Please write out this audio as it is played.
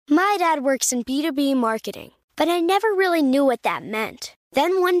My dad works in B2B marketing, but I never really knew what that meant.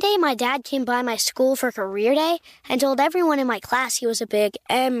 Then one day, my dad came by my school for career day and told everyone in my class he was a big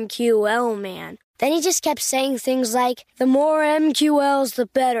MQL man. Then he just kept saying things like, the more MQLs, the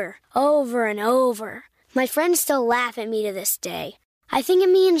better, over and over. My friends still laugh at me to this day. I think it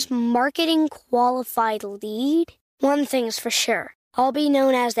means marketing qualified lead. One thing's for sure, I'll be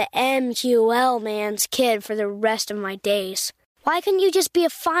known as the MQL man's kid for the rest of my days. Why couldn't you just be a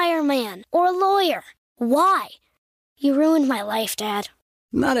fireman or a lawyer? Why? You ruined my life, Dad.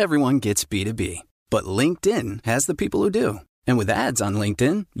 Not everyone gets B2B, but LinkedIn has the people who do. And with ads on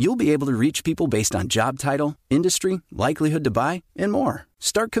LinkedIn, you'll be able to reach people based on job title, industry, likelihood to buy, and more.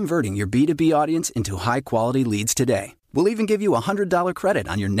 Start converting your B2B audience into high-quality leads today. We'll even give you a $100 credit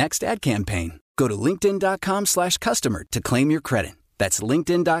on your next ad campaign. Go to linkedin.com/customer to claim your credit. That's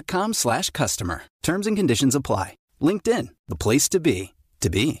linkedin.com/customer. Terms and conditions apply. LinkedIn, the place to be, to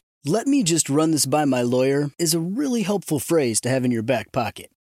be. "Let me just run this by my lawyer" is a really helpful phrase to have in your back pocket.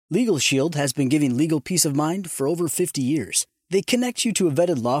 Legal Shield has been giving legal peace of mind for over 50 years. They connect you to a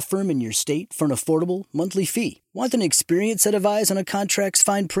vetted law firm in your state for an affordable monthly fee. Want an experienced set of eyes on a contract's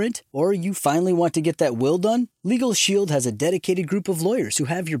fine print? Or you finally want to get that will done? Legal Shield has a dedicated group of lawyers who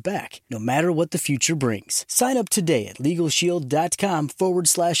have your back, no matter what the future brings. Sign up today at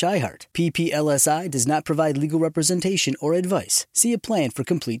LegalShield.com/iHeart. PPLSI does not provide legal representation or advice. See a plan for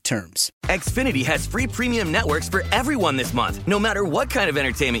complete terms. Xfinity has free premium networks for everyone this month, no matter what kind of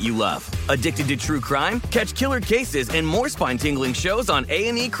entertainment you love. Addicted to true crime? Catch killer cases and more spine-tingling shows on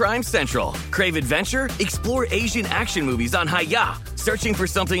A&E Crime Central. Crave adventure? Explore Asian action movies on Hi-Ya. Searching for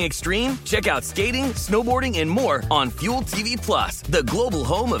something extreme? Check out skating, snowboarding, and more on Fuel TV Plus, the global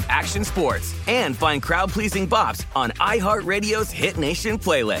home of action sports. And find crowd-pleasing bops on iHeartRadio's Hit Nation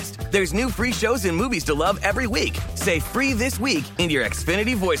playlist. There's new free shows and movies to love every week. Say free this week in your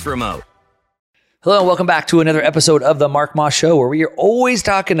Xfinity voice remote. Hello and welcome back to another episode of the Mark Moss Show, where we are always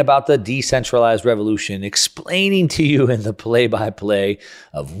talking about the decentralized revolution, explaining to you in the play-by-play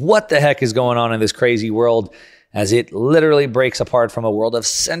of what the heck is going on in this crazy world as it literally breaks apart from a world of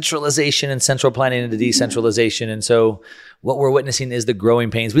centralization and central planning into decentralization. And so what we're witnessing is the growing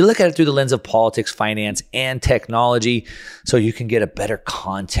pains. We look at it through the lens of politics, finance, and technology so you can get a better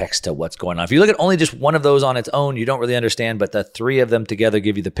context to what's going on. If you look at only just one of those on its own, you don't really understand, but the three of them together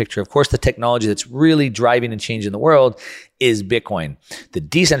give you the picture. Of course, the technology that's really driving and changing the world is Bitcoin, the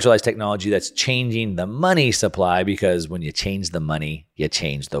decentralized technology that's changing the money supply, because when you change the money, you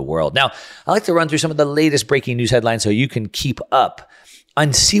change the world. Now, I like to run through some of the latest breaking news headlines so you can keep up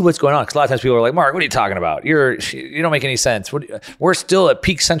and see what's going on. Because a lot of times people are like, Mark, what are you talking about? You don't make any sense. We're still at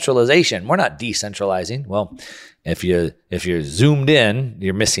peak centralization. We're not decentralizing. Well, if you're zoomed in,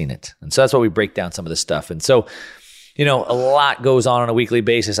 you're missing it. And so that's why we break down some of this stuff. And so, a lot goes on a weekly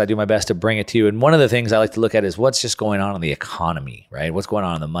basis. I do my best to bring it to you. And one of the things I like to look at is what's just going on in the economy, right? What's going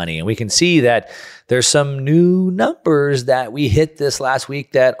on in the money? And we can see that there's some new numbers that we hit this last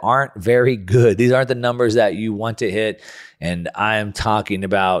week that aren't very good. These aren't the numbers that you want to hit. And I'm talking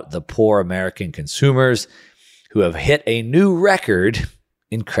about the poor American consumers who have hit a new record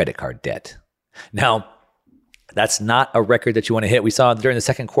in credit card debt. Now, that's not a record that you want to hit. We saw during the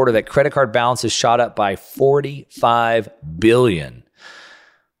second quarter that credit card balances shot up by $45 billion,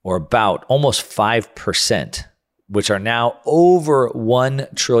 or about almost 5%, which are now over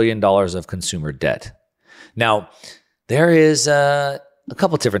 $1 trillion of consumer debt. Now, there is a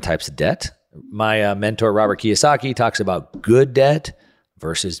couple different types of debt. My mentor, Robert Kiyosaki, talks about good debt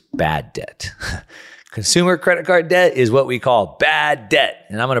versus bad debt. Consumer credit card debt is what we call bad debt.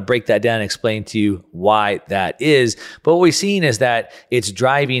 And I'm going to break that down and explain to you why that is. But what we've seen is that it's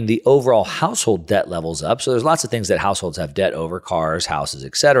driving the overall household debt levels up. So there's lots of things that households have debt over: cars, houses,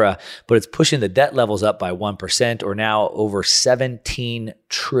 etc. But it's pushing the debt levels up by 1%, or now over $17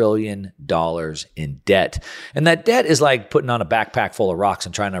 trillion in debt. And that debt is like putting on a backpack full of rocks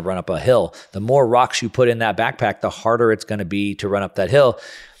and trying to run up a hill. The more rocks you put in that backpack, the harder it's going to be to run up that hill,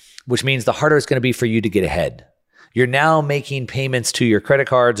 which means the harder it's going to be for you to get ahead. You're now making payments to your credit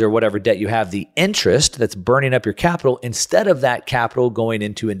cards or whatever debt you have, the interest that's burning up your capital, instead of that capital going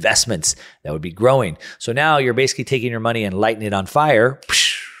into investments that would be growing. So now you're basically taking your money and lighting it on fire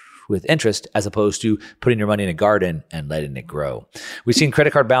with interest, as opposed to putting your money in a garden and letting it grow. We've seen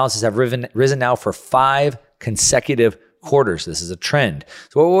credit card balances have risen now for 5 consecutive quarters. This is a trend.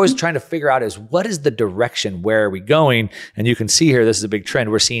 So what we're always trying to figure out is, what is the direction? Where are we going? And you can see here, this is a big trend.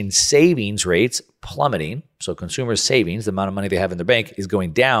 We're seeing savings rates plummeting. So consumers' savings, the amount of money they have in their bank, is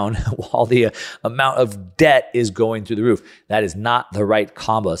going down while the amount of debt is going through the roof. That is not the right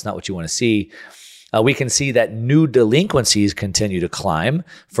combo. It's not what you want to see. We can see that new delinquencies continue to climb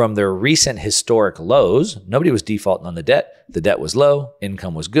from their recent historic lows. Nobody was defaulting on the debt. The debt was low,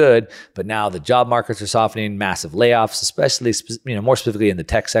 income was good, but now the job markets are softening, massive layoffs, especially, more specifically in the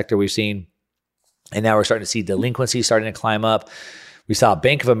tech sector we've seen. And now we're starting to see delinquencies starting to climb up. We saw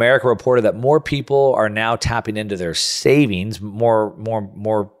Bank of America reported that more people are now tapping into their savings,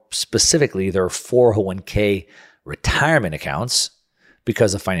 more specifically their 401k retirement accounts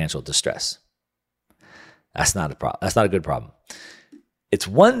because of financial distress. That's not a problem. That's not a good problem. It's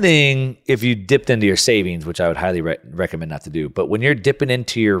one thing if you dipped into your savings, which I would highly recommend not to do. But when you're dipping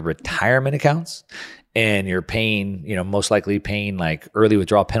into your retirement accounts and you're paying, most likely paying like early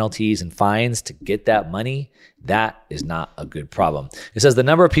withdrawal penalties and fines to get that money, that is not a good problem. It says the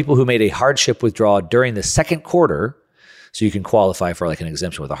number of people who made a hardship withdrawal during the second quarter, so you can qualify for like an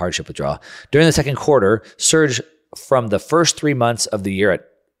exemption with a hardship withdrawal, during the second quarter surged from the first 3 months of the year at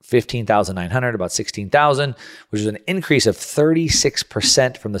 15,900, about 16,000, which is an increase of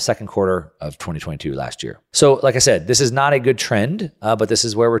 36% from the second quarter of 2022 last year. So like I said, this is not a good trend, but this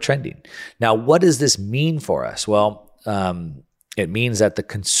is where we're trending. Now, what does this mean for us? Well, it means that the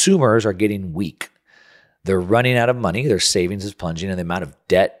consumers are getting weak. They're running out of money. Their savings is plunging and the amount of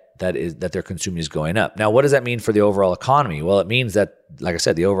debt that they're consuming is going up. Now, what does that mean for the overall economy? Well, it means that, like I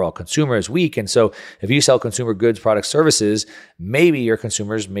said, the overall consumer is weak. And so if you sell consumer goods, products, services, maybe your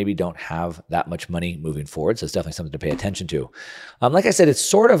consumers don't have that much money moving forward. So it's definitely something to pay attention to. Like I said, it's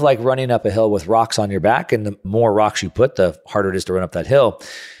sort of like running up a hill with rocks on your back. And the more rocks you put, the harder it is to run up that hill.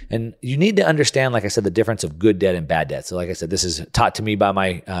 And you need to understand, like I said, the difference of good debt and bad debt. So like I said, this is taught to me by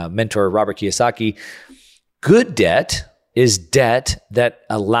my mentor, Robert Kiyosaki. Good debt is debt that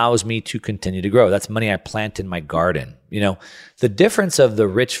allows me to continue to grow. That's money I plant in my garden. The difference of the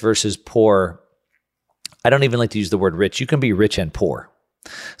rich versus poor, I don't even like to use the word rich. You can be rich and poor.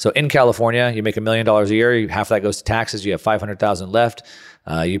 So in California, you make $1 million a year, half of that goes to taxes, you have $500,000 left.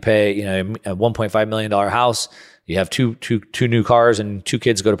 You pay, a $1.5 million house, you have two new cars and 2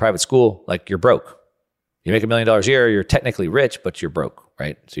 kids go to private school, like you're broke. You make $1 million a year, you're technically rich, but you're broke,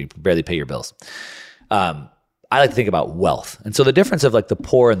 right? So you barely pay your bills. I like to think about wealth. And so the difference of like the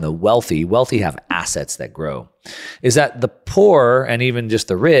poor and the wealthy have assets that grow, is that the poor and even just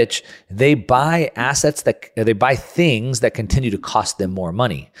the rich, they buy they buy things that continue to cost them more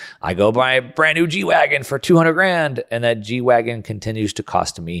money. I go buy a brand new G-Wagon for $200,000 and that G-Wagon continues to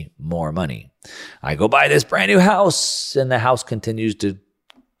cost me more money. I go buy this brand new house and the house continues to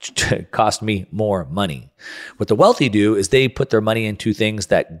cost me more money. What the wealthy do is they put their money into things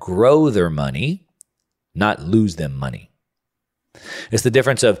that grow their money, not lose them money. It's the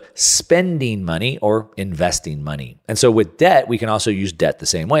difference of spending money or investing money. And so with debt, we can also use debt the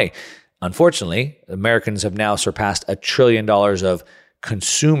same way. Unfortunately, Americans have now surpassed $1 trillion of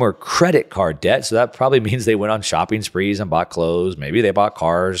consumer credit card debt. So that probably means they went on shopping sprees and bought clothes. Maybe they bought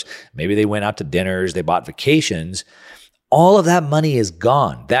cars. Maybe they went out to dinners. They bought vacations. All of that money is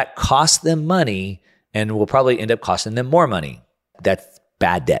gone. That cost them money and will probably end up costing them more money. That's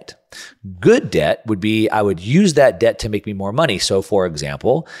bad debt. Good debt would be, I would use that debt to make me more money. So for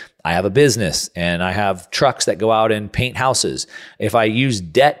example, I have a business and I have trucks that go out and paint houses. If I use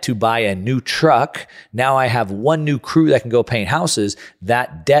debt to buy a new truck, now I have one new crew that can go paint houses.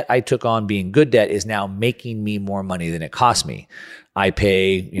 That debt I took on being good debt is now making me more money than it cost me. I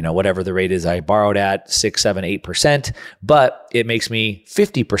pay, whatever the rate is I borrowed at, 6, 7, 8%, but it makes me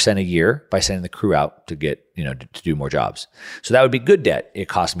 50% a year by sending the crew out to get, to do more jobs. So that would be good debt. It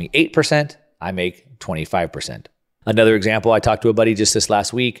cost me 8%. I make 25%. Another example, I talked to a buddy just this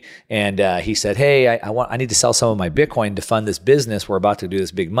last week and he said, hey, I need to sell some of my Bitcoin to fund this business. We're about to do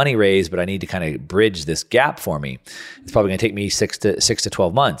this big money raise, but I need to kind of bridge this gap for me. It's probably going to take me 6 to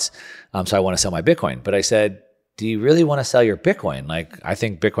 12 months. So I want to sell my Bitcoin. But I said, do you really want to sell your Bitcoin? Like, I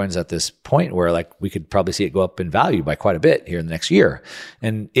think Bitcoin's at this point where like we could probably see it go up in value by quite a bit here in the next year.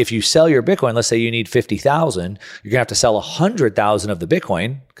 And if you sell your Bitcoin, let's say you need 50,000, you're gonna have to sell 100,000 of the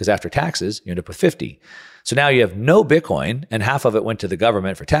Bitcoin because after taxes, you end up with 50. So now you have no Bitcoin and half of it went to the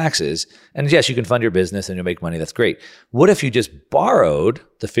government for taxes. And yes, you can fund your business and you'll make money. That's great. What if you just borrowed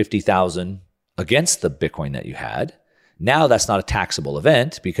the 50,000 against the Bitcoin that you had? Now that's not a taxable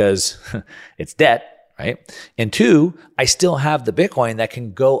event because it's debt. Right? And 2, I still have the Bitcoin that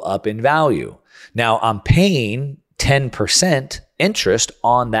can go up in value. Now I'm paying 10% interest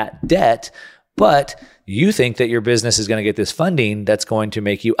on that debt, but you think that your business is going to get this funding that's going to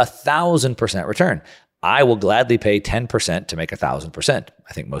make you 1,000% return. I will gladly pay 10% to make 1,000%.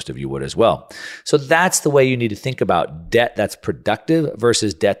 I think most of you would as well. So that's the way you need to think about debt that's productive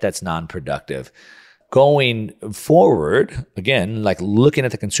versus debt that's non-productive. going forward, again, like looking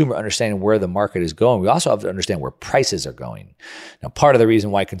at the consumer, understanding where the market is going, we also have to understand where prices are going. Now, part of the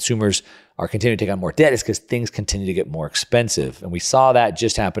reason why consumers are continuing to take on more debt is because things continue to get more expensive. And we saw that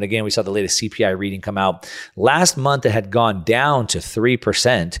just happen again. We saw the latest CPI reading come out. Last month, it had gone down to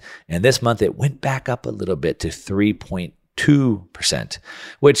 3%. And this month, it went back up a little bit to 3.2%,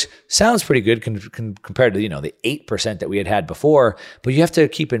 which sounds pretty good compared to, the 8% that we had before. But you have to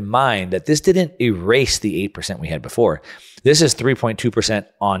keep in mind that this didn't erase the 8% we had before. This is 3.2%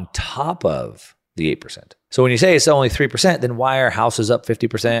 on top of the 8%. So when you say it's only 3%, then why are houses up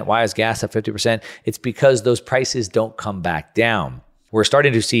 50%? Why is gas up 50%? It's because those prices don't come back down. We're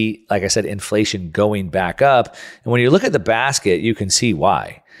starting to see, like I said, inflation going back up. And when you look at the basket, you can see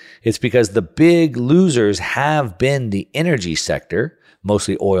why. It's because the big losers have been the energy sector,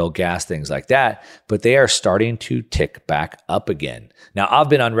 mostly oil, gas, things like that, but they are starting to tick back up again. Now, I've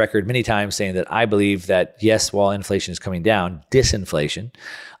been on record many times saying that I believe that, yes, while inflation is coming down, disinflation,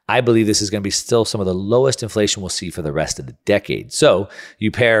 I believe this is going to be still some of the lowest inflation we'll see for the rest of the decade. So you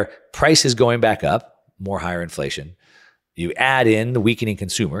pair prices going back up, more higher inflation. You add in the weakening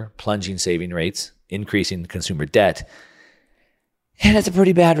consumer, plunging saving rates, increasing consumer debt. And it's a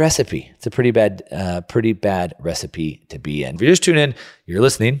pretty bad recipe. It's a pretty bad recipe to be in. If you're just tuning in, you're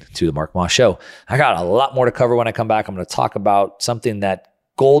listening to the Mark Moss Show. I got a lot more to cover when I come back. I'm going to talk about something that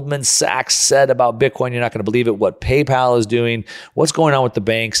Goldman Sachs said about Bitcoin. You're not going to believe it. What PayPal is doing, what's going on with the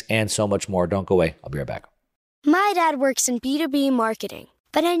banks, and so much more. Don't go away. I'll be right back. My dad works in B2B marketing,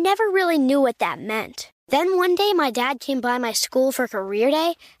 but I never really knew what that meant. Then one day, my dad came by my school for career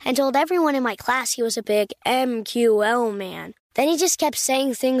day and told everyone in my class he was a big MQL man. Then he just kept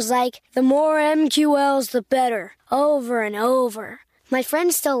saying things like, the more MQLs, the better, over and over. My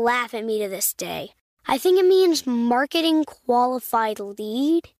friends still laugh at me to this day. I think it means marketing qualified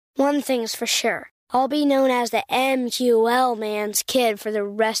lead. One thing's for sure. I'll be known as the MQL man's kid for the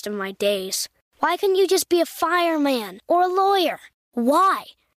rest of my days. Why couldn't you just be a fireman or a lawyer? Why?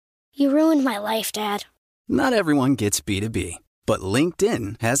 You ruined my life, Dad. Not everyone gets B2B, but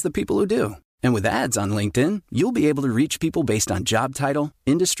LinkedIn has the people who do. And with ads on LinkedIn, you'll be able to reach people based on job title,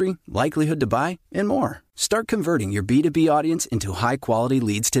 industry, likelihood to buy, and more. Start converting your B2B audience into high-quality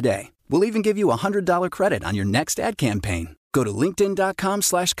leads today. We'll even give you a $100 credit on your next ad campaign. Go to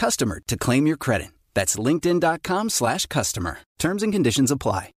linkedin.com/customer to claim your credit. That's linkedin.com/customer. Terms and conditions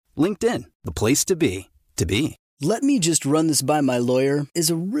apply. LinkedIn, the place to be, to be. "Let me just run this by my lawyer" is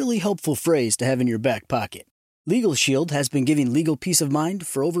a really helpful phrase to have in your back pocket. Legal Shield has been giving legal peace of mind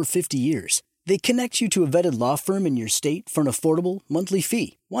for over 50 years. They connect you to a vetted law firm in your state for an affordable monthly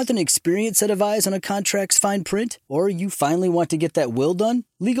fee. Want an experienced set of eyes on a contract's fine print? Or you finally want to get that will done?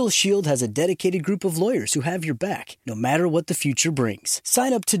 Legal Shield has a dedicated group of lawyers who have your back, no matter what the future brings.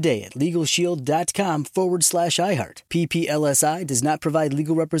 Sign up today at LegalShield.com/iHeart. PPLSI does not provide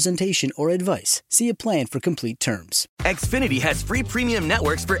legal representation or advice. See a plan for complete terms. Xfinity has free premium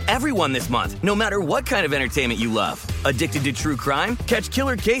networks for everyone this month, no matter what kind of entertainment you love. Addicted to true crime? Catch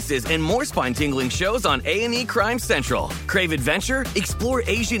killer cases and more spine-tingling shows on A&E Crime Central. Crave adventure? Explore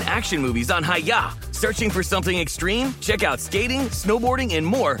Asian action movies on Hi-Ya. Searching for something extreme? Check out skating, snowboarding, and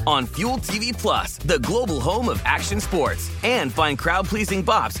more on Fuel TV Plus, the global home of action sports. And find crowd-pleasing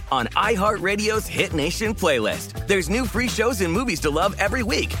bops on iHeartRadio's Hit Nation playlist. There's new free shows and movies to love every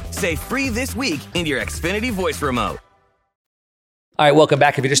week. Say free this week in your Xfinity voice remote. All right, welcome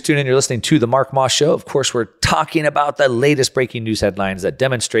back. If you're just tuning in, you're listening to The Mark Moss Show. Of course, we're talking about the latest breaking news headlines that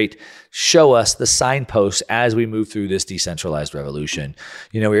show us the signposts as we move through this decentralized revolution.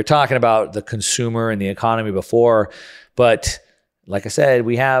 We were talking about the consumer and the economy before, but like I said,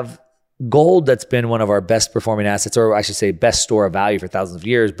 we have gold that's been one of our best performing assets, or I should say best store of value for thousands of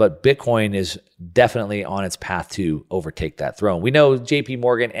years, but Bitcoin is definitely on its path to overtake that throne. We know JP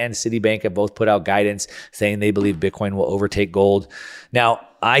Morgan and Citibank have both put out guidance saying they believe Bitcoin will overtake gold. Now,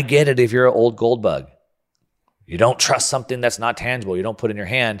 I get it if you're an old gold bug. You don't trust something that's not tangible. You don't put in your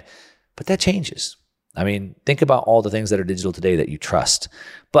hand, but that changes. I mean, think about all the things that are digital today that you trust.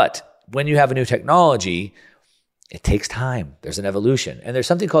 But when you have a new technology, it takes time. There's an evolution. And there's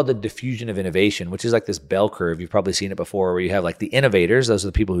something called the diffusion of innovation, which is like this bell curve. You've probably seen it before, where you have like the innovators. Those are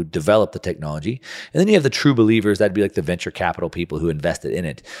the people who develop the technology. And then you have the true believers. That'd be like the venture capital people who invested in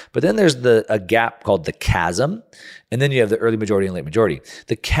it. But then there's a gap called the chasm. And then you have the early majority and late majority.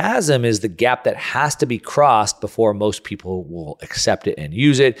 The chasm is the gap that has to be crossed before most people will accept it and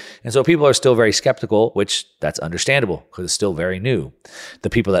use it. And so people are still very skeptical, which that's understandable because it's still very new. The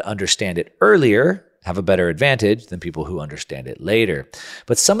people that understand it earlier have a better advantage than people who understand it later.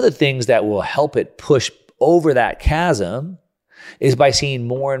 But some of the things that will help it push over that chasm is by seeing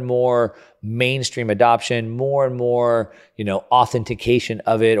more and more mainstream adoption, more and more, authentication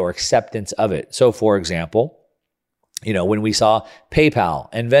of it or acceptance of it. So for example, when we saw PayPal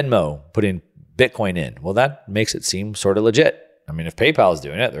and Venmo putting Bitcoin in, well, that makes it seem sort of legit. I mean, if PayPal is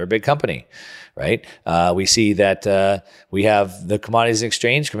doing it, they're a big company, right? We see that we have the Commodities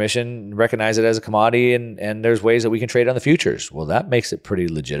Exchange Commission recognize it as a commodity, and there's ways that we can trade on the futures. Well, that makes it pretty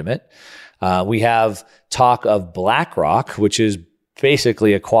legitimate. We have talk of BlackRock, which is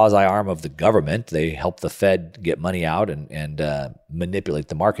basically a quasi-arm of the government. They help the Fed get money out and manipulate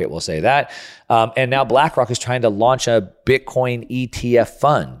the market, we'll say that. And now BlackRock is trying to launch a Bitcoin ETF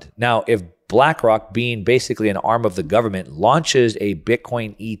fund. Now, if BlackRock, being basically an arm of the government, launches a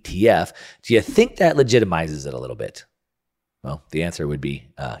Bitcoin ETF, do you think that legitimizes it a little bit? Well, the answer would be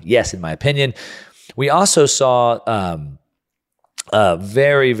yes, in my opinion. We also saw a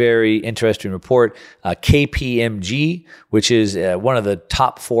very, very interesting report, KPMG, which is one of the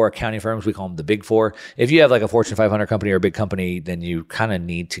top 4 accounting firms. We call them the big 4. If you have like a Fortune 500 company or a big company, then you kind of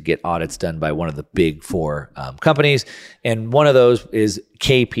need to get audits done by one of the big 4 companies. And one of those is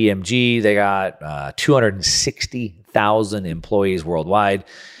KPMG. They got 260,000 employees worldwide.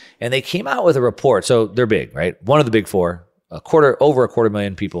 And they came out with a report. So they're big, right? One of the big 4, over a quarter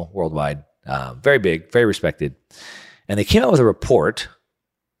million people worldwide. Very big, very respected. And they came out with a report,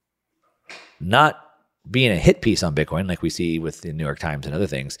 not being a hit piece on Bitcoin like we see with the New York Times and other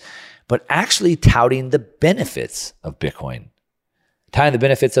things, but actually touting the benefits of Bitcoin, touting the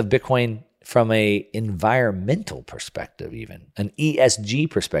benefits of Bitcoin from a environmental perspective, even an ESG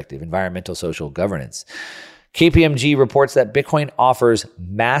perspective, environmental social governance. KPMG reports that Bitcoin offers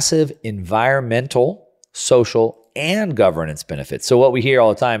massive environmental, social, and governance benefits. So what we hear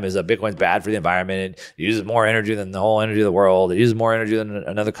all the time is that Bitcoin's bad for the environment. It uses more energy than the whole energy of the world. It uses more energy than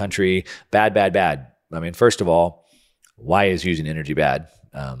another country. Bad, bad, bad. I mean, first of all, why is using energy bad?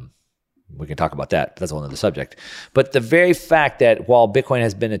 We can talk about that, but that's a whole other subject. But the very fact that while Bitcoin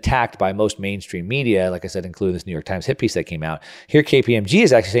has been attacked by most mainstream media, like I said, including this New York Times hit piece that came out, here KPMG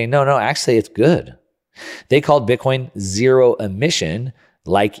is actually saying, no, actually it's good. They called Bitcoin zero emission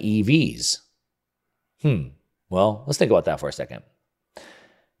like EVs. Well, let's think about that for a second.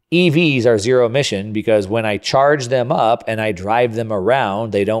 EVs are zero emission because when I charge them up and I drive them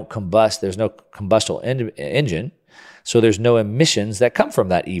around, they don't combust. There's no combustible engine. So there's no emissions that come from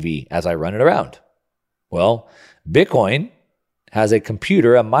that EV as I run it around. Well, Bitcoin has a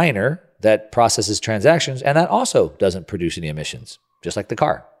computer, a miner that processes transactions, and that also doesn't produce any emissions, just like the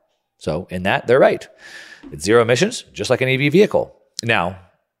car. So in that, they're right. It's zero emissions, just like an EV vehicle. Now,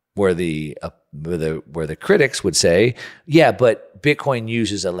 where the critics would say, yeah, but Bitcoin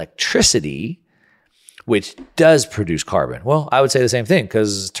uses electricity, which does produce carbon. Well, I would say the same thing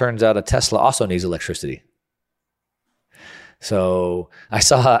because it turns out a Tesla also needs electricity. So I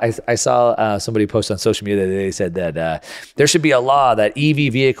saw somebody post on social media that they said that there should be a law that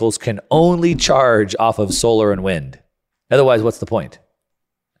EV vehicles can only charge off of solar and wind. Otherwise, what's the point?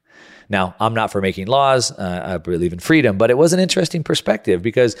 Now, I'm not for making laws. I believe in freedom, but it was an interesting perspective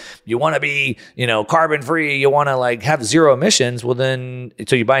because you want to be, carbon free. You want to have zero emissions. Well, then,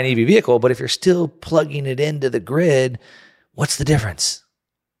 so you buy an EV vehicle, but if you're still plugging it into the grid, what's the difference?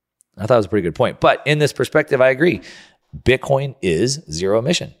 I thought it was a pretty good point. But in this perspective, I agree. Bitcoin is zero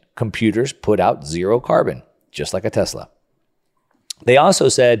emission. Computers put out zero carbon, just like a Tesla. They also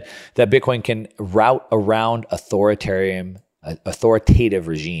said that Bitcoin can route around authoritative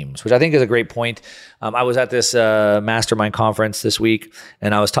regimes, which I think is a great point. I was at this mastermind conference this week,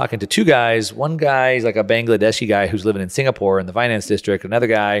 and I was talking to 2 guys. One guy is like a Bangladeshi guy who's living in Singapore in the finance district. Another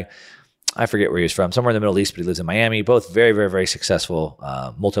guy, I forget where he's from, somewhere in the Middle East, but he lives in Miami. Both very, very, very successul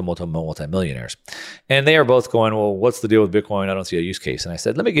multi-millionaires. And they are both going, well, what's the deal with Bitcoin? I don't see a use case. And I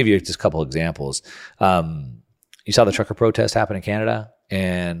said, let me give you just a couple examples. You saw the trucker protest happen in Canada,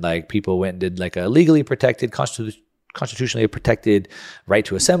 and people went and did a legally protected, constitutionally protected right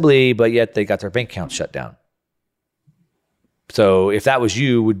to assembly, but yet they got their bank accounts shut down. So if that was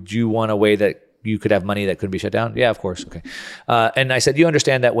you, would you want a way that you could have money that couldn't be shut down? Yeah, of course. Okay. And I said, you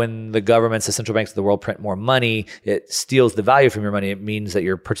understand that when the governments, the central banks of the world print more money, it steals the value from your money. It means that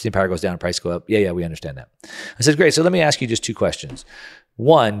your purchasing power goes down and price go up. Yeah, we understand that. I said, great. So let me ask you just 2 questions.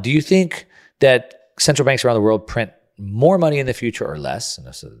 One, do you think that central banks around the world print more money in the future or less? And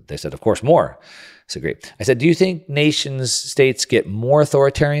they said, of course, more. I said, great. I said, do you think nations, states get more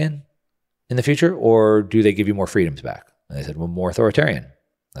authoritarian in the future, or do they give you more freedoms back? And they said, well, more authoritarian.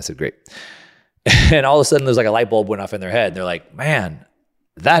 I said, great. And all of a sudden, there's a light bulb went off in their head. They're like, man,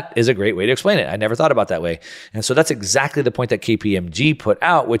 that is a great way to explain it. I never thought about that way. And so that's exactly the point that KPMG put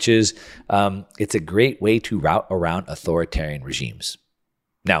out, which is it's a great way to route around authoritarian regimes.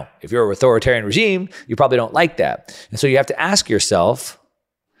 Now, if you're an authoritarian regime, you probably don't like that. And so you have to ask yourself,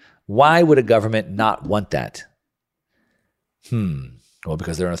 why would a government not want that? Well,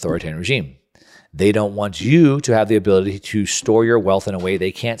 because they're an authoritarian regime. They don't want you to have the ability to store your wealth in a way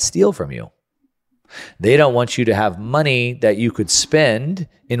they can't steal from you. They don't want you to have money that you could spend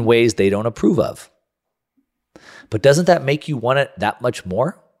in ways they don't approve of. But doesn't that make you want it that much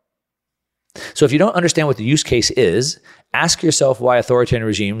more? So if you don't understand what the use case is, ask yourself why authoritarian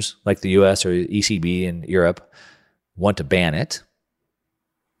regimes like the US or ECB in Europe want to ban it.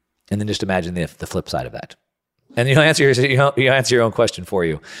 And then just imagine the flip side of that. And you'll answer your own question for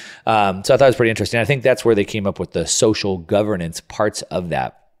you. So I thought it was pretty interesting. I think that's where they came up with the social governance parts of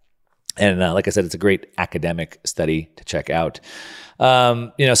that. And like I said, it's a great academic study to check out.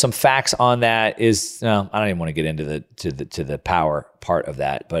 Some facts on that is, I don't even want to get into the power part of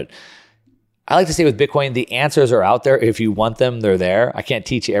that, but I like to say with Bitcoin, the answers are out there. If you want them, they're there. I can't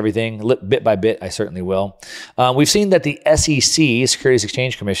teach you everything. Bit by bit, I certainly will. We've seen that the SEC, Securities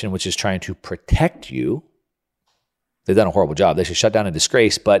Exchange Commission, which is trying to protect you, they've done a horrible job. They should shut down in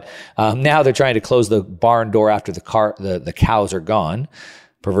disgrace. But now they're trying to close the barn door after the cows are gone,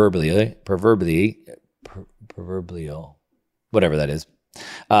 proverbially, whatever that is.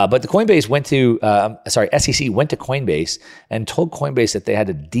 But the Coinbase went to, SEC went to Coinbase and told Coinbase that they had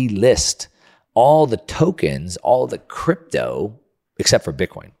to delist all the tokens, all the crypto, except for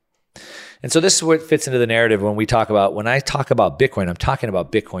Bitcoin. And so this is what fits into the narrative when I talk about Bitcoin, I'm talking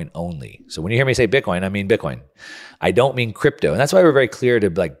about Bitcoin only. So when you hear me say Bitcoin, I mean Bitcoin. I don't mean crypto. And that's why we're very clear to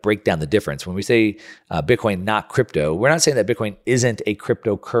break down the difference. When we say Bitcoin, not crypto, we're not saying that Bitcoin isn't a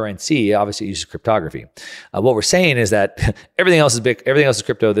cryptocurrency. Obviously, it uses cryptography. What we're saying is that everything else is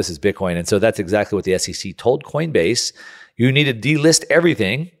crypto. This is Bitcoin. And so that's exactly what the SEC told Coinbase. You need to delist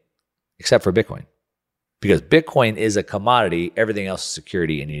everything except for Bitcoin. Because Bitcoin is a commodity, everything else is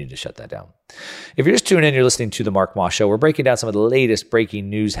security, and you need to shut that down. If you're just tuning in, you're listening to The Mark Moss Show. We're breaking down some of the latest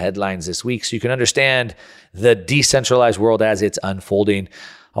breaking news headlines this week so you can understand the decentralized world as it's unfolding.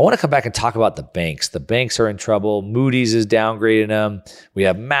 I want to come back and talk about the banks. The banks are in trouble. Moody's is downgrading them. We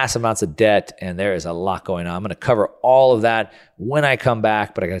have massive amounts of debt, and there is a lot going on. I'm going to cover all of that when I come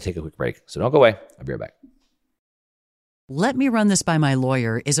back, but I got to take a quick break. So don't go away. I'll be right back. Let me run this by my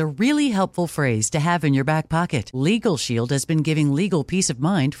lawyer is a really helpful phrase to have in your back pocket. Legal Shield has been giving legal peace of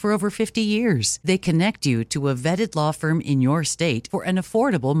mind for over 50 years. They connect you to a vetted law firm in your state for an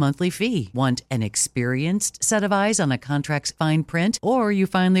affordable monthly fee. Want an experienced set of eyes on a contract's fine print? Or you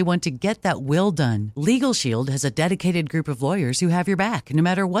finally want to get that will done? Legal Shield has a dedicated group of lawyers who have your back, no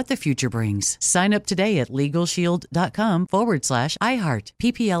matter what the future brings. Sign up today at LegalShield.com/iHeart.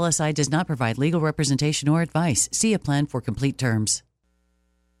 PPLSI does not provide legal representation or advice. See a plan for complete terms.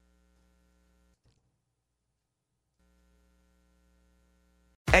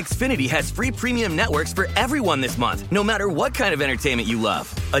 Xfinity has free premium networks for everyone this month, no matter what kind of entertainment you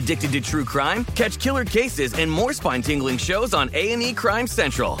love. Addicted to true crime? Catch killer cases and more spine-tingling shows on A&E Crime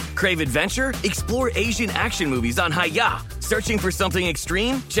Central. Crave adventure? Explore Asian action movies on Hi-Ya. Searching for something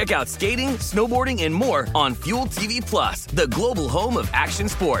extreme? Check out skating, snowboarding, and more on Fuel TV Plus, the global home of action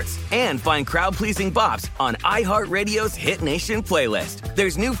sports. And find crowd-pleasing bops on iHeartRadio's Hit Nation playlist.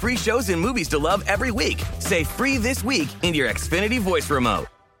 There's new free shows and movies to love every week. Say free this week in your Xfinity voice remote.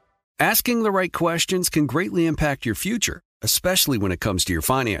 Asking the right questions can greatly impact your future, especially when it comes to your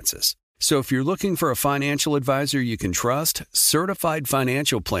finances. So if you're looking for a financial advisor you can trust, certified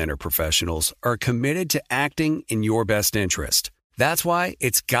financial planner professionals are committed to acting in your best interest. That's why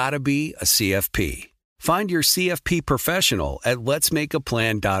it's got to be a CFP. Find your CFP professional at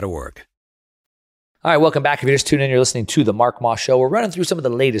letsmakeaplan.org. All right, welcome back. If you're just tuning in, you're listening to The Mark Moss Show. We're running through some of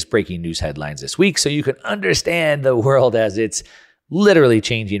the latest breaking news headlines this week so you can understand the world as it's literally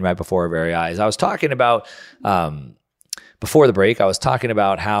changing right before our very eyes. I was talking about, before the break, I was talking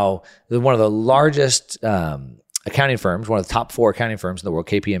about how one of the largest accounting firms, one of the top 4 accounting firms in the world,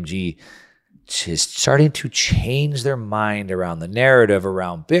 KPMG, is starting to change their mind around the narrative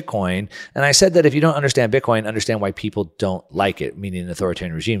around Bitcoin. And I said that if you don't understand Bitcoin, understand why people don't like it, meaning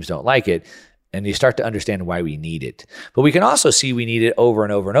authoritarian regimes don't like it. And you start to understand why we need it. But we can also see we need it over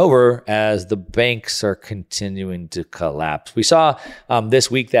and over and over as the banks are continuing to collapse. We saw this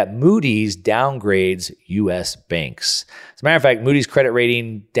week that Moody's downgrades U.S. banks. As a matter of fact, Moody's credit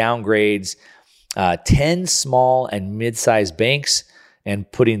rating downgrades 10 small and mid-sized banks and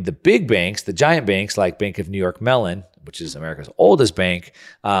putting the big banks, the giant banks like Bank of New York Mellon, which is America's oldest bank,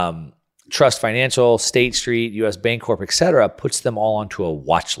 Trust Financial, State Street, U.S. Bancorp, et cetera, puts them all onto a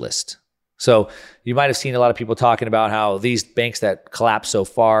watch list. So you might have seen a lot of people talking about how these banks that collapsed so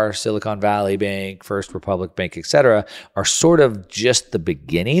far, Silicon Valley Bank, First Republic Bank, et cetera, are sort of just the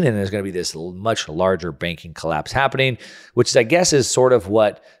beginning. And there's going to be this much larger banking collapse happening, which I guess is sort of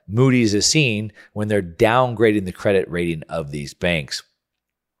what Moody's is seeing when they're downgrading the credit rating of these banks.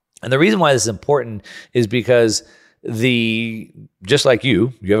 And the reason why this is important is because just like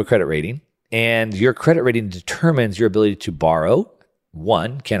you have a credit rating, and your credit rating determines your ability to borrow.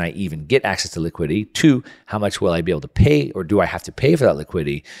 1, can I even get access to liquidity? 2, how much will I be able to pay, or do I have to pay for that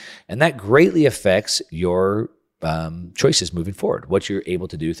liquidity? And that greatly affects your choices moving forward, what you're able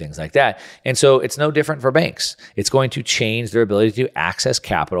to do, things like that. And so it's no different for banks. It's going to change their ability to access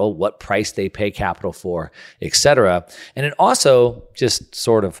capital, what price they pay capital for, et cetera. And it also just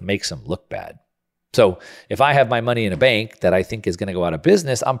sort of makes them look bad. So if I have my money in a bank that I think is going to go out of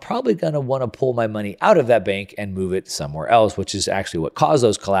business, I'm probably going to want to pull my money out of that bank and move it somewhere else, which is actually what caused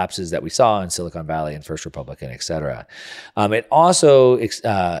those collapses that we saw in Silicon Valley and First Republic, and et cetera. It also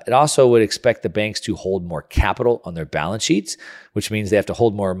would expect the banks to hold more capital on their balance sheets, which means they have to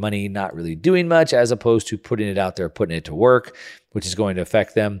hold more money not really doing much as opposed to putting it out there, putting it to work, which is going to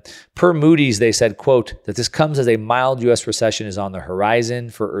affect them. Per Moody's, they said, quote, that this comes as a mild U.S. recession is on the horizon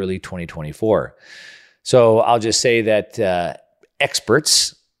for early 2024. So I'll just say that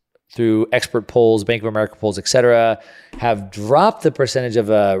experts, through expert polls, Bank of America polls, et cetera, have dropped the percentage of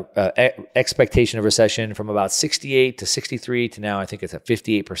expectation of recession from about 68 to 63 to now I think it's at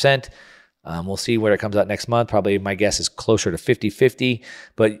 58%. We'll see where it comes out next month. Probably my guess is closer to 50-50.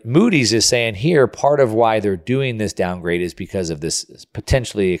 But Moody's is saying here part of why they're doing this downgrade is because of this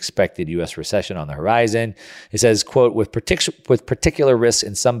potentially expected U.S. recession on the horizon. It says, quote, with particular risks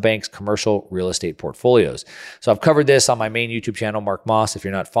in some banks' commercial real estate portfolios. So I've covered this on my main YouTube channel, Mark Moss. If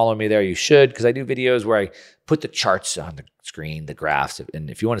you're not following me there, you should, because I do videos where I put the charts on the screen, the graphs, and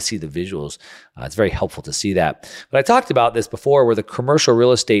if you want to see the visuals, it's very helpful to see that. But I talked about this before where the commercial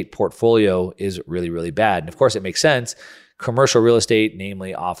real estate portfolio is really, really bad. And of course, it makes sense. Commercial real estate,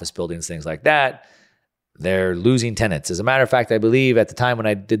 namely office buildings, things like that, they're losing tenants. As a matter of fact, I believe at the time when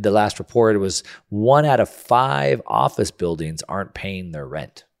I did the last report, it was 1 out of 5 office buildings aren't paying their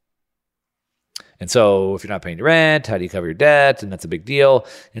rent. And so if you're not paying your rent, how do you cover your debt? And that's a big deal.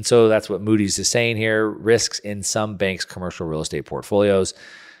 And so that's what Moody's is saying here, risks in some banks' commercial real estate portfolios.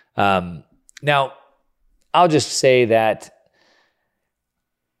 Now, I'll just say that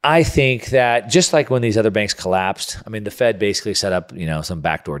I think that just like when these other banks collapsed, I mean, the Fed basically set up, some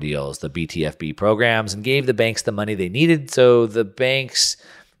backdoor deals, the BTFP programs, and gave the banks the money they needed. So the banks,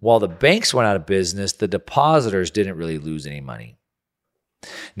 while the banks went out of business, the depositors didn't really lose any money.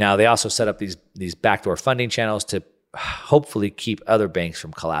 Now, they also set up these backdoor funding channels to hopefully keep other banks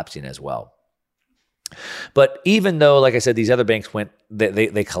from collapsing as well. But even though, like I said, these other banks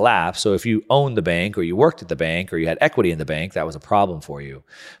they collapsed. So if you owned the bank or you worked at the bank or you had equity in the bank, that was a problem for you.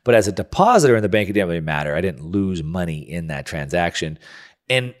 But as a depositor in the bank, it didn't really matter. I didn't lose money in that transaction.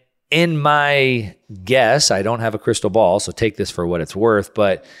 And in my guess, I don't have a crystal ball, so take this for what it's worth,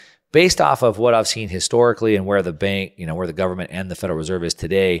 but based off of what I've seen historically and where the bank, where the government and the Federal Reserve is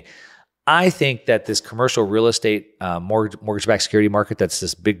today, I think that this commercial real estate mortgage-backed security market, that's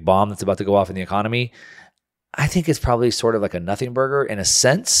this big bomb that's about to go off in the economy, I think it's probably sort of like a nothing burger in a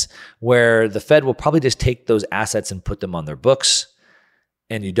sense, where the Fed will probably just take those assets and put them on their books,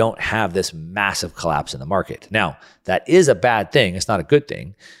 and you don't have this massive collapse in the market. Now, that is a bad thing. It's not a good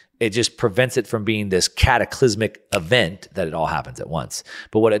thing. It just prevents it from being this cataclysmic event that it all happens at once.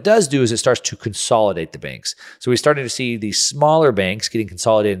 But what it does do is it starts to consolidate the banks. So we started to see these smaller banks getting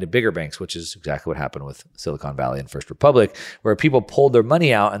consolidated into bigger banks, which is exactly what happened with Silicon Valley and First Republic, where people pulled their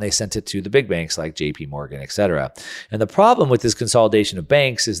money out and they sent it to the big banks like JP Morgan, et cetera. And the problem with this consolidation of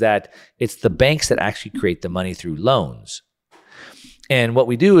banks is that it's the banks that actually create the money through loans. And what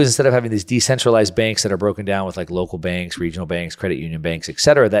we do is instead of having these decentralized banks that are broken down with like local banks, regional banks, credit union banks, et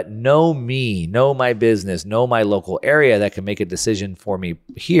cetera, that know me, know my business, know my local area, that can make a decision for me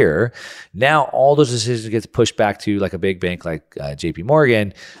here. Now all those decisions get pushed back to like a big bank like JP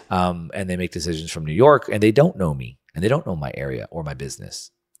Morgan, and they make decisions from New York, and they don't know me and they don't know my area or my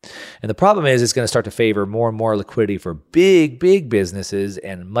business. And the problem is it's going to start to favor more and more liquidity for big businesses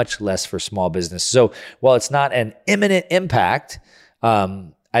and much less for small business. So while it's not an imminent impact,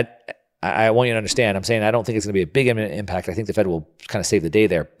 I want you to understand, I'm saying I don't think it's going to be a big imminent impact. I think the Fed will kind of save the day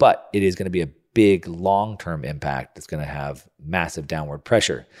there, but it is going to be a big long-term impact that's going to have massive downward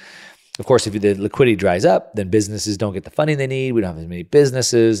pressure. Of course, if the liquidity dries up, then businesses don't get the funding they need. We don't have as many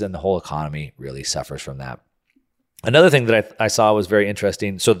businesses, and the whole economy really suffers from that. Another thing that I saw was very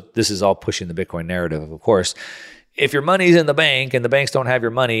interesting. So this is all pushing the Bitcoin narrative, of course, If your money's in the bank and the banks don't have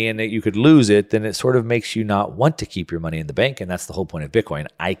your money and that you could lose it, then it sort of makes you not want to keep your money in the bank. And that's the whole point of Bitcoin.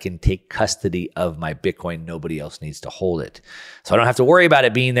 I can take custody of my Bitcoin. Nobody else needs to hold it. So I don't have to worry about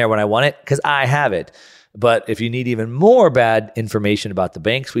it being there when I want it because I have it. But if you need even more bad information about the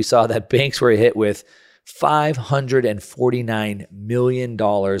banks, we saw that banks were hit with $549 million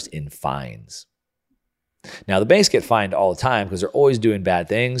in fines. Now, the banks get fined all the time because they're always doing bad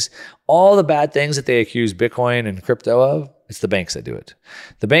things. All the bad things that they accuse Bitcoin and crypto of, it's the banks that do it.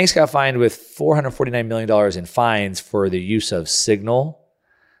 The banks got fined with $449 million in fines for the use of Signal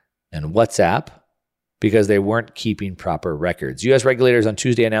and WhatsApp because they weren't keeping proper records. U.S. regulators on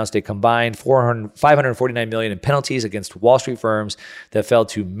Tuesday announced a combined $549 million in penalties against Wall Street firms that failed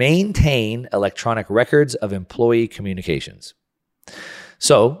to maintain electronic records of employee communications.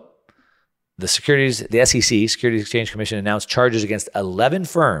 So, the SEC, Securities Exchange Commission, announced charges against 11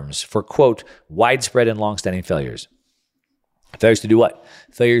 firms for, quote, widespread and longstanding failures. Failures to do what?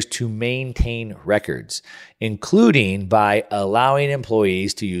 Failures to maintain records, including by allowing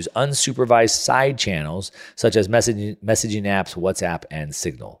employees to use unsupervised side channels such as messaging apps, WhatsApp, and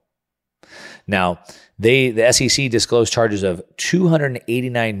Signal. Now, the SEC disclosed charges of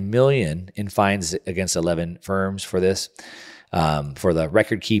 $289 million in fines against 11 firms for this. For the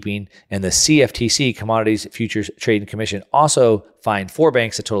record keeping, and the CFTC, Commodities Futures Trading Commission, also fined 4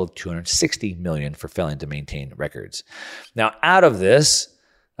 banks a total of $260 million for failing to maintain records. Now, out of this,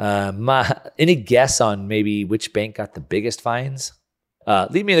 any guess on maybe which bank got the biggest fines?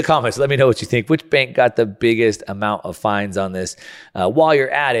 Leave me in the comments. Let me know what you think. Which bank got the biggest amount of fines on this? While you're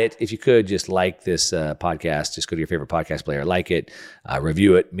at it, if you could just like this podcast, just go to your favorite podcast player, like it,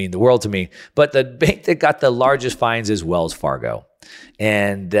 review it, mean the world to me. But the bank that got the largest fines is Wells Fargo.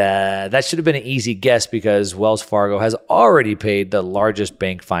 And that should have been an easy guess because Wells Fargo has already paid the largest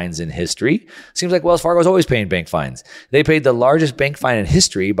bank fines in history. Seems like Wells Fargo is always paying bank fines. They paid the largest bank fine in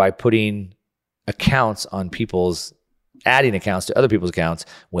history by putting accounts on adding accounts to other people's accounts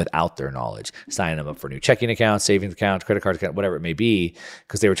without their knowledge, signing them up for new checking accounts, savings accounts, credit card account, whatever it may be,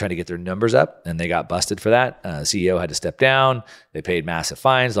 because they were trying to get their numbers up and they got busted for that. The CEO had to step down. They paid massive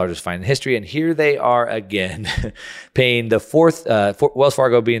fines, largest fine in history. And here they are again, paying the Wells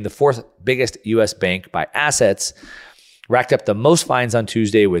Fargo being the 4th biggest U.S. bank by assets, racked up the most fines on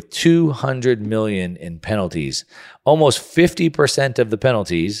Tuesday with $200 million in penalties. Almost 50% of the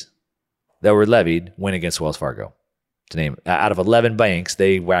penalties that were levied went against Wells Fargo. To name out of 11 banks,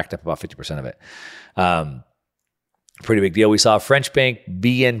 they whacked up about 50% of it. Pretty big deal. We saw French bank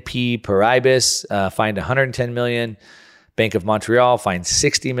BNP Paribas fined $110 million. Bank of Montreal fined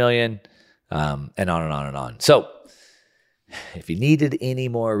 $60 million, and on and on and on. So if you needed any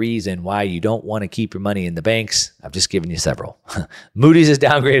more reason why you don't want to keep your money in the banks, I've just given you several. Moody's has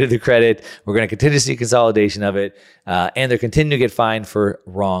downgraded the credit. We're going to continue to see consolidation of it. And they're continuing to get fined for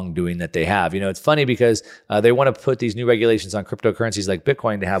wrongdoing that they have. You know, it's funny because they want to put these new regulations on cryptocurrencies like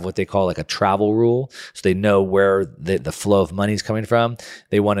Bitcoin to have what they call like a travel rule. So they know where the flow of money is coming from.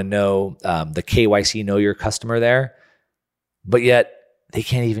 They want to know the KYC, know your customer there. But yet they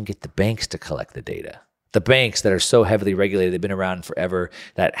can't even get the banks to collect the data. The banks that are so heavily regulated, they've been around forever,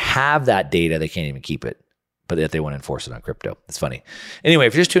 that have that data, they can't even keep it, but yet they want to enforce it on crypto. It's funny. Anyway,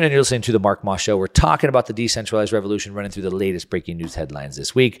 if you're just tuning in, you're listening to The Mark Moss Show. We're talking about the decentralized revolution, running through the latest breaking news headlines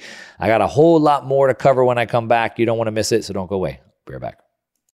this week. I got a whole lot more to cover when I come back. You don't want to miss it, so don't go away. Be right back.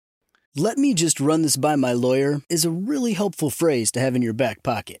 "Let me just run this by my lawyer" is a really helpful phrase to have in your back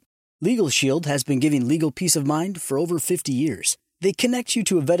pocket. Legal Shield has been giving legal peace of mind for over 50 years. They connect you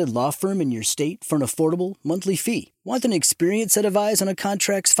to a vetted law firm in your state for an affordable monthly fee. Want an experienced set of eyes on a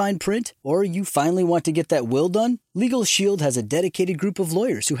contract's fine print? Or you finally want to get that will done? Legal Shield has a dedicated group of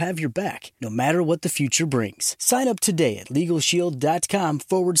lawyers who have your back, no matter what the future brings. Sign up today at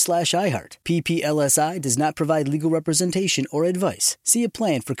LegalShield.com/iHeart. PPLSI does not provide legal representation or advice. See a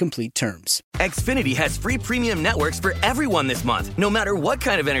plan for complete terms. Xfinity has free premium networks for everyone this month, no matter what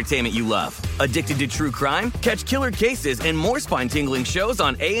kind of entertainment you love. Addicted to true crime? Catch killer cases and more spine-tingling shows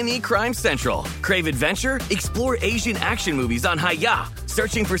on A&E Crime Central. Crave adventure? Explore Asian action movies on Hi-Ya.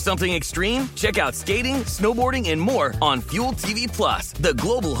 Searching for something extreme? Check out skating, snowboarding, and more on Fuel TV Plus, the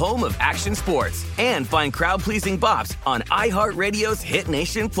global home of action sports. And find crowd-pleasing bops on iHeartRadio's Hit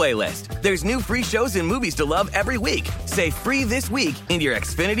Nation playlist. There's new free shows and movies to love every week. Say free this week in your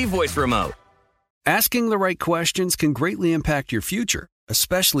Xfinity voice remote. Asking the right questions can greatly impact your future,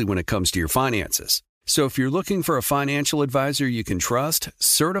 especially when it comes to your finances. So if you're looking for a financial advisor you can trust,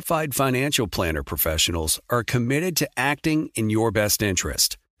 certified financial planner professionals are committed to acting in your best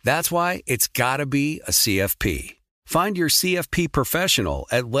interest. That's why it's got to be a CFP. Find your CFP professional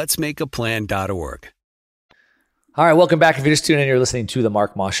at letsmakeaplan.org. All right, welcome back. If you're just tuning in, you're listening to The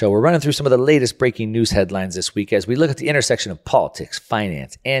Mark Moss Show. We're running through some of the latest breaking news headlines this week as we look at the intersection of politics,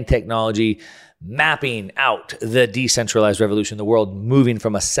 finance, and technology, mapping out the decentralized revolution, the world moving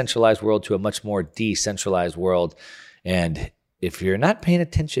from a centralized world to a much more decentralized world. And if you're not paying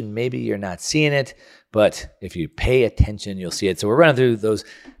attention, maybe you're not seeing it, but if you pay attention, you'll see it. So we're running through those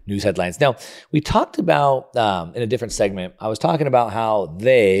news headlines. Now, we talked about, in a different segment, I was talking about how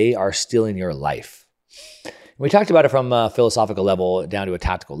they are stealing your life. We talked about it from a philosophical level down to a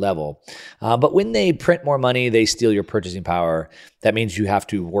tactical level. But when they print more money, they steal your purchasing power. That means you have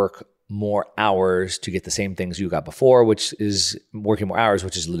to work more hours to get the same things you got before, which is working more hours,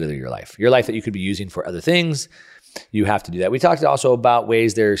 which is literally your life. Your life that you could be using for other things, you have to do that. We talked also about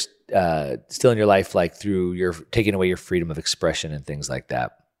ways they're stealing your life, like through your taking away your freedom of expression and things like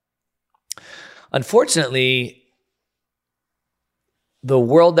that. Unfortunately, the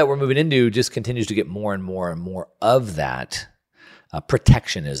world that we're moving into just continues to get more and more and more of that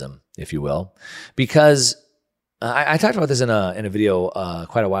protectionism, if you will, because I talked about this in a video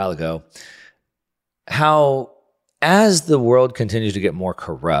quite a while ago, how as the world continues to get more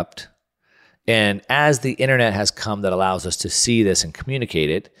corrupt and as the internet has come that allows us to see this and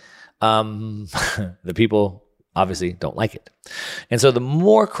communicate it, the people obviously don't like it. And so the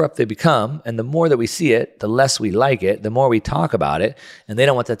more corrupt they become and the more that we see it, the less we like it, the more we talk about it, and they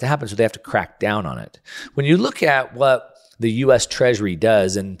don't want that to happen, so they have to crack down on it. When you look at what the U.S. Treasury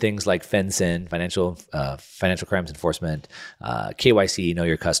does in things like FinCEN, financial crimes enforcement, KYC, know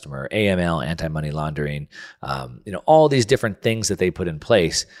your customer, AML, anti-money laundering, all these different things that they put in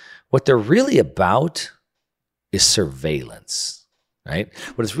place, what they're really about is surveillance, right?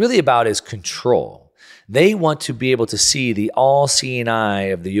 What it's really about is control. They want to be able to see, the all-seeing eye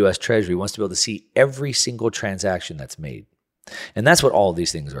of the U.S. Treasury wants to be able to see every single transaction that's made. And that's what all of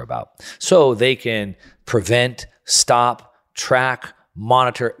these things are about. So they can prevent, stop, track,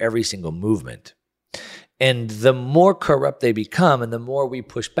 monitor every single movement. And the more corrupt they become and the more we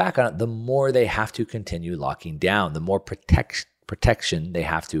push back on it, the more they have to continue locking down, the more protection they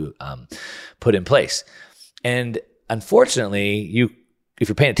have to put in place. And unfortunately, if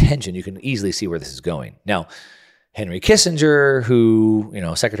you're paying attention, you can easily see where this is going. Now, Henry Kissinger, who,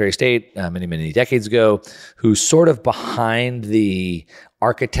 Secretary of State many, many decades ago, who's sort of behind the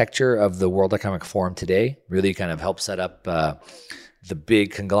architecture of the World Economic Forum today, really kind of helped set up the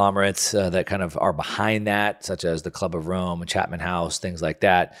big conglomerates that kind of are behind that, such as the Club of Rome and Chatham House, things like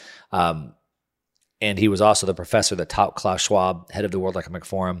that. And he was also the professor that taught Klaus Schwab, head of the World Economic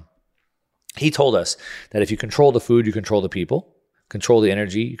Forum. He told us that if you control the food, you control the people. Control the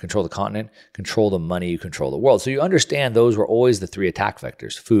energy, you control the continent, control the money, you control the world. So you understand those were always the three attack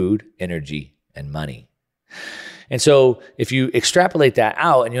vectors: food, energy, and money. And so if you extrapolate that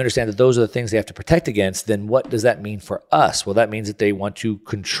out and you understand that those are the things they have to protect against, then what does that mean for us? Well, that means that they want to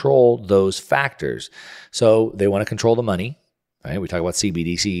control those factors. So they want to control the money, right? We talk about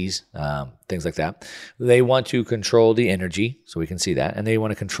CBDCs, things like that. They want to control the energy, so we can see that. And they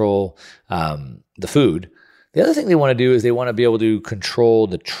want to control the food. The other thing they want to do is they want to be able to control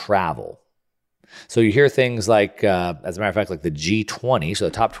the travel. So you hear things like, as a matter of fact, like the G20, so the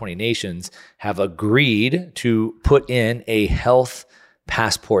top 20 nations have agreed to put in a health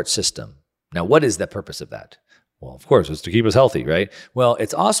passport system. Now, what is the purpose of that? Well, of course, it's to keep us healthy, right? Well,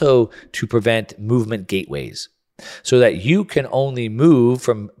 it's also to prevent movement gateways so that you can only move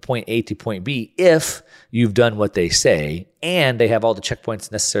from point A to point B if you've done what they say, and they have all the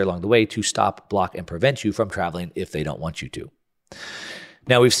checkpoints necessary along the way to stop, block, and prevent you from traveling if they don't want you to.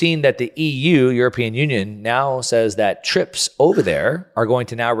 Now, we've seen that the EU, European Union, now says that trips over there are going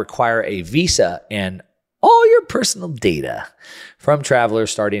to now require a visa and all your personal data from travelers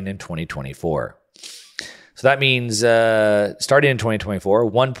starting in 2024. So that means starting in 2024,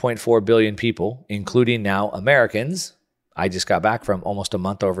 1.4 billion people, including now Americans. I just got back from almost a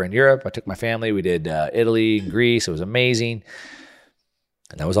month over in Europe. I took my family. We did Italy and Greece. It was amazing.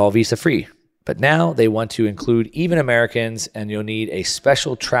 And that was all visa free. But now they want to include even Americans, and you'll need a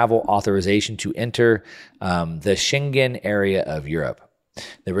special travel authorization to enter the Schengen area of Europe.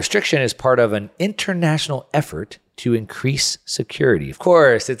 The restriction is part of an international effort to increase security. Of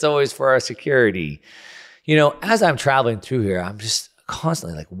course, it's always for our security. As I'm traveling through here, I'm just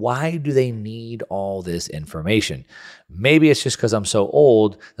constantly like, why do they need all this information? Maybe it's just because I'm so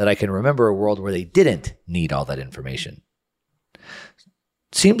old that I can remember a world where they didn't need all that information.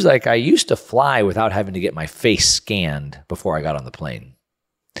 Seems like I used to fly without having to get my face scanned before I got on the plane.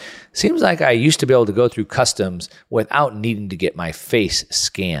 Seems like I used to be able to go through customs without needing to get my face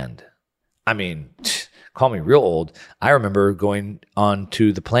scanned. I mean, call me real old. I remember going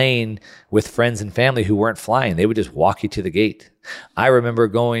onto the plane with friends and family who weren't flying. They would just walk you to the gate. I remember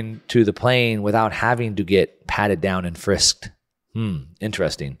going to the plane without having to get patted down and frisked.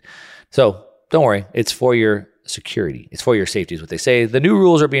 Interesting. So don't worry. It's for your security. It's for your safety is what they say. The new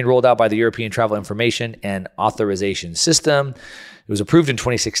rules are being rolled out by the European Travel Information and Authorization System. It was approved in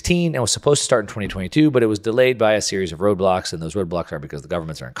 2016 and was supposed to start in 2022, but it was delayed by a series of roadblocks. And those roadblocks are because the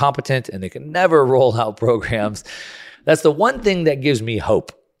governments are incompetent and they can never roll out programs. That's the one thing that gives me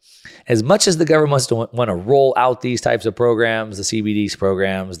hope. As much as the government want to roll out these types of programs, the CBDs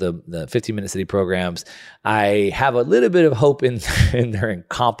programs, the 15-minute city programs, I have a little bit of hope in their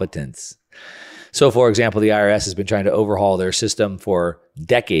incompetence. So, for example, the IRS has been trying to overhaul their system for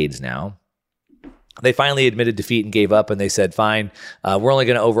decades now. They finally admitted defeat and gave up, and they said, "Fine, we're only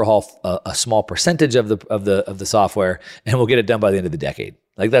going to overhaul a small percentage of the software, and we'll get it done by the end of the decade."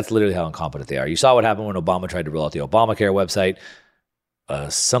 Like that's literally how incompetent they are. You saw what happened when Obama tried to roll out the Obamacare website,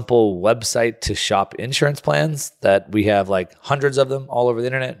 a simple website to shop insurance plans that we have like hundreds of them all over the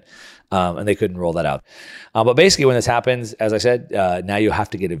internet. And they couldn't roll that out. But basically when this happens, as I said, now you have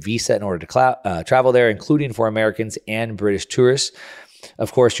to get a visa in order to travel there, including for Americans and British tourists.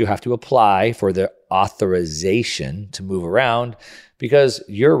 Of course, you have to apply for the authorization to move around because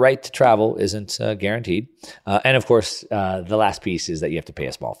your right to travel isn't guaranteed. And of course, the last piece is that you have to pay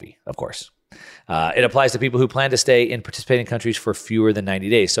a small fee, of course. It applies to people who plan to stay in participating countries for fewer than 90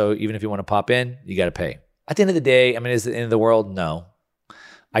 days. So even if you want to pop in, you got to pay. At the end of the day, I mean, is it the end of the world? No.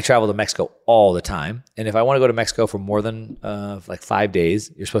 I travel to Mexico all the time. And if I want to go to Mexico for more than like 5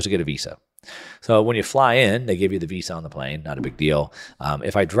 days, you're supposed to get a visa. So when you fly in, they give you the visa on the plane. Not a big deal.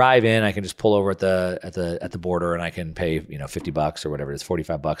 If I drive in, I can just pull over at the border and I can pay $50 or whatever it is,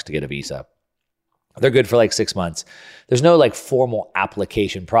 $45 to get a visa. They're good for like 6 months. There's no like formal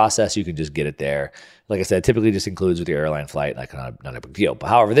application process. You can just get it there. Like I said, typically just includes with your airline flight, like not a big deal. But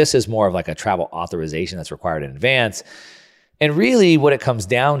however, this is more of like a travel authorization that's required in advance. And really what it comes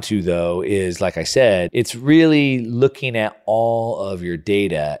down to, though, is, like I said, it's really looking at all of your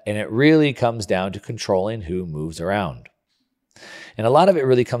data, and it really comes down to controlling who moves around. And a lot of it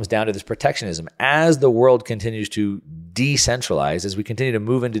really comes down to this protectionism. As the world continues to decentralize, as we continue to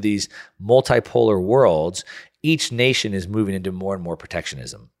move into these multipolar worlds, each nation is moving into more and more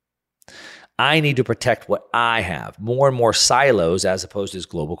protectionism. I need to protect what I have, more and more silos as opposed to this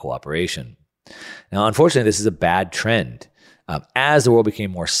global cooperation. Now, unfortunately, this is a bad trend. As the world became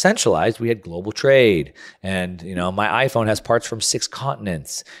more centralized, we had global trade. And, my iPhone has parts from 6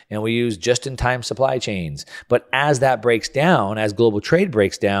 continents, and we use just-in-time supply chains. But as that breaks down, as global trade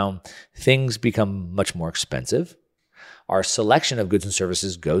breaks down, things become much more expensive. Our selection of goods and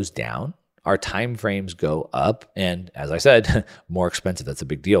services goes down. Our time frames go up. And as I said, more expensive. That's a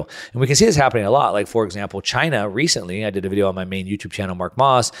big deal. And we can see this happening a lot. Like, for example, China recently, I did a video on my main YouTube channel, Mark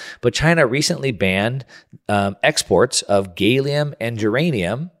Moss, but China recently banned exports of gallium and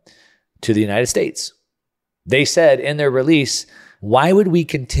germanium to the United States. They said in their release, why would we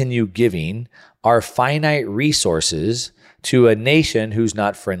continue giving our finite resources to a nation who's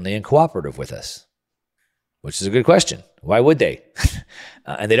not friendly and cooperative with us? Which is a good question. Why would they?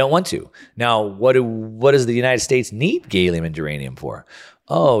 And they don't want to. Now, what does the United States need gallium and germanium for?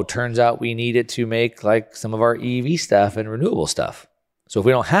 Oh, turns out we need it to make like some of our EV stuff and renewable stuff. So if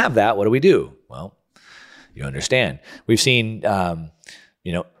we don't have that, what do we do? Well, you understand. We've seen,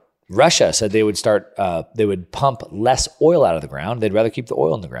 Russia said they would pump less oil out of the ground. They'd rather keep the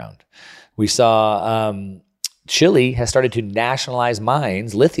oil in the ground. We saw Chile has started to nationalize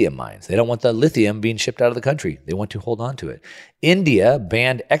mines, lithium mines. They don't want the lithium being shipped out of the country. They want to hold on to it. India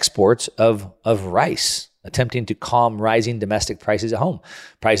banned exports of rice, attempting to calm rising domestic prices at home.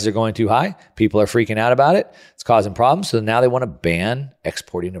 Prices are going too high. People are freaking out about it. It's causing problems. So now they want to ban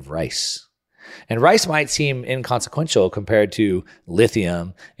exporting of rice. And rice might seem inconsequential compared to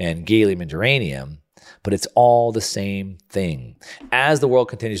lithium and gallium and germanium, but it's all the same thing. As the world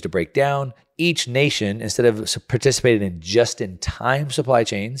continues to break down, each nation, instead of participating in just-in-time supply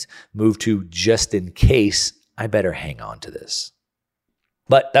chains, move to just-in-case, I better hang on to this.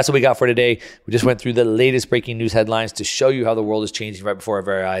 But that's what we got for today. We just went through the latest breaking news headlines to show you how the world is changing right before our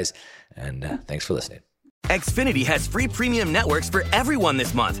very eyes. And thanks for listening. Xfinity has free premium networks for everyone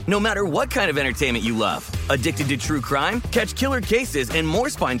this month, no matter what kind of entertainment you love. Addicted to true crime? Catch killer cases and more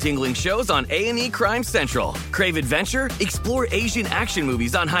spine-tingling shows on A&E Crime Central. Crave adventure? Explore Asian action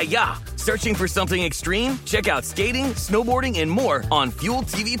movies on Hi-YAH. Searching for something extreme? Check out skating, snowboarding, and more on Fuel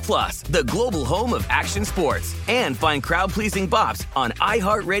TV Plus, the global home of action sports. And find crowd-pleasing bops on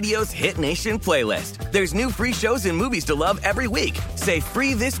iHeartRadio's Hit Nation playlist. There's new free shows and movies to love every week. Say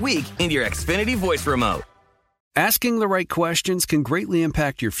free this week in your Xfinity voice remote. Asking the right questions can greatly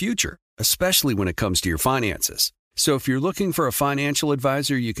impact your future, especially when it comes to your finances. So if you're looking for a financial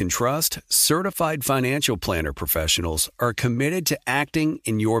advisor you can trust, certified financial planner professionals are committed to acting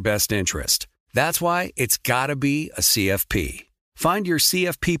in your best interest. That's why it's got to be a CFP. Find your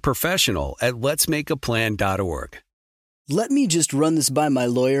CFP professional at letsmakeaplan.org. "Let me just run this by my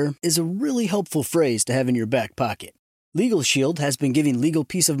lawyer" is a really helpful phrase to have in your back pocket. Legal Shield has been giving legal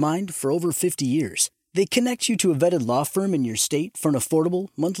peace of mind for over 50 years. They connect you to a vetted law firm in your state for an affordable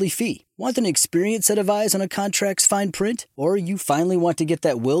monthly fee. Want an experienced set of eyes on a contract's fine print? Or you finally want to get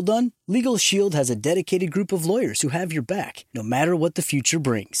that will done? Legal Shield has a dedicated group of lawyers who have your back, no matter what the future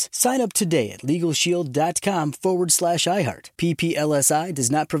brings. Sign up today at LegalShield.com/iHeart. PPLSI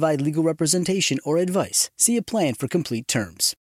does not provide legal representation or advice. See a plan for complete terms.